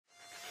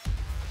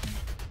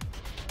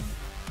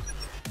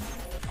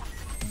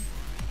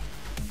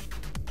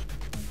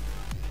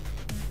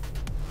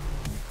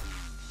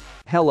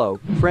Hello,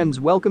 friends,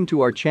 welcome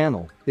to our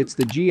channel, it's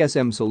the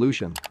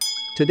Gsmsolution.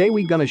 Today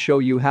we gonna show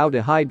you how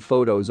to hide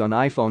photos on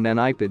iPhone and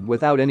iPad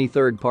without any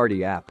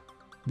third-party app.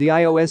 The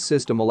iOS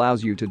system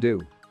allows you to do.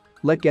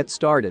 Let's get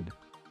started.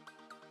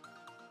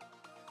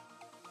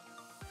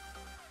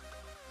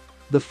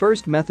 The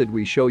first method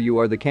we show you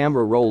are the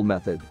camera roll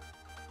method.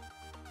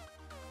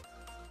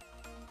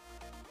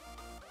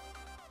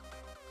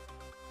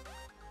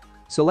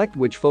 Select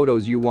which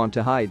photos you want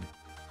to hide.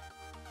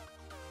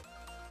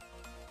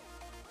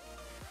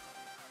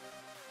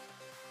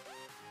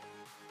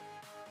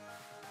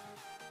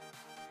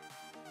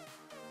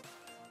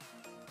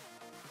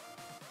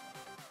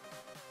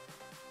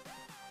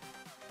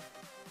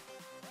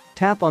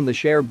 Tap on the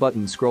Share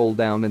button, scroll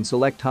down and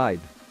select Hide.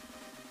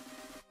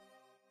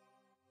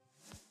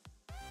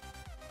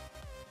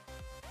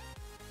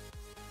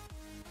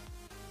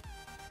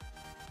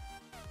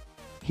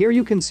 Here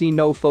you can see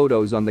no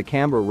photos on the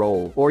camera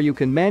roll, or you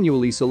can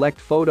manually select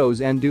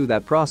photos and do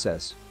that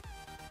process.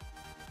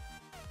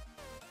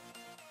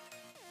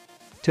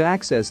 To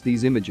access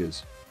these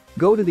images,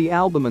 go to the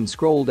album and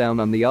scroll down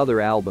on the other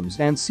albums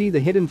and see the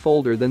hidden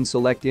folder, then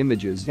select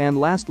Images and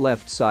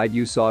left side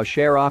you saw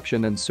Share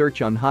option and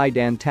search on Hide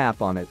and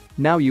tap on it.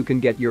 Now you can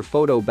get your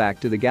photo back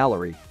to the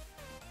gallery.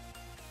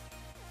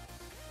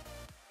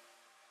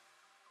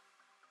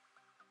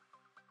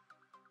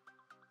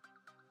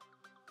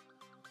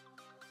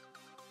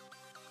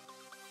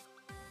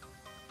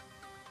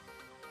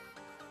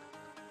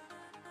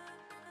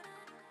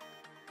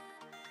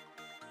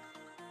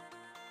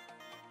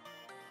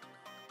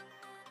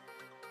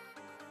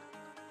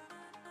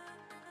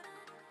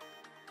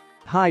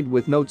 Hide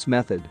with Notes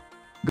method.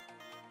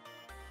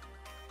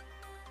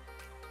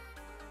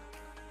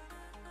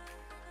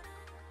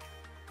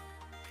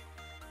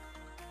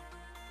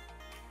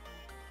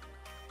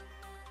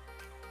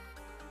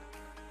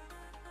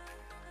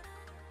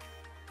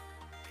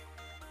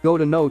 Go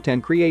to Note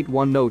and create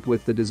one note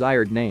with the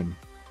desired name.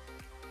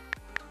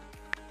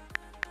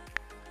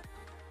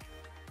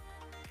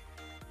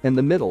 In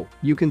the middle,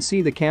 you can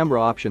see the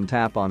camera option,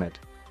 tap on it.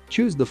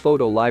 Choose the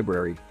photo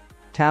library.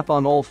 Tap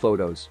on all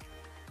photos.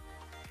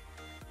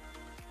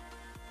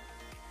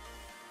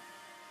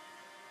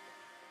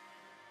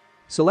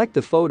 Select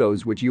the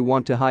photos which you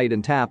want to hide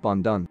and tap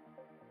on Done.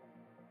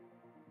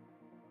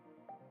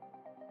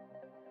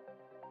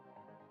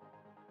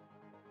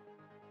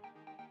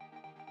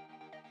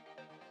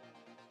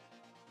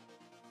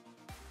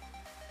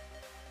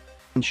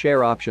 And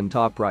Share option,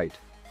 top right.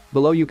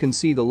 Below you can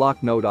see the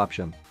Lock Note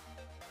option.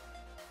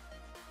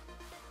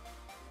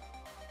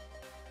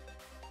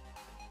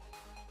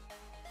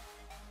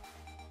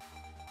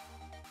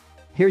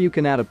 Here you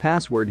can add a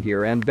password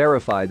here and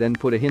verify, then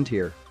put a hint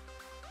here.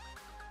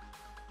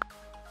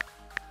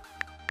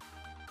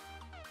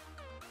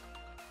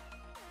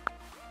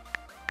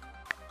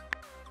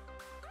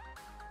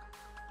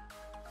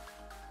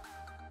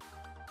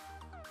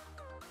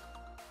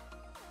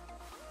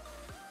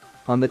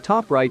 On the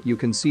top right you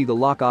can see the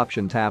lock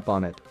option, tap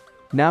on it.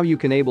 Now you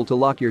can able to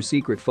lock your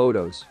secret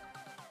photos.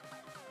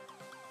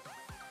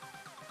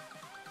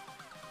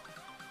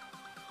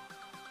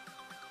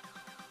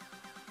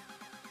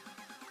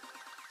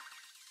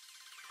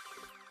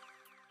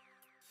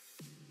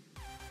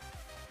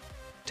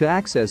 To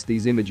access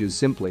these images,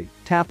 simply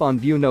tap on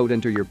View Note,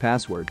 enter your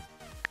password.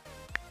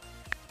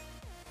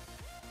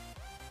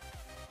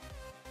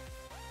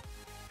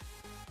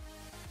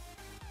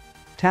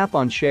 Tap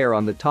on Share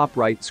on the top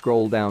right,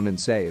 scroll down and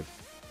save.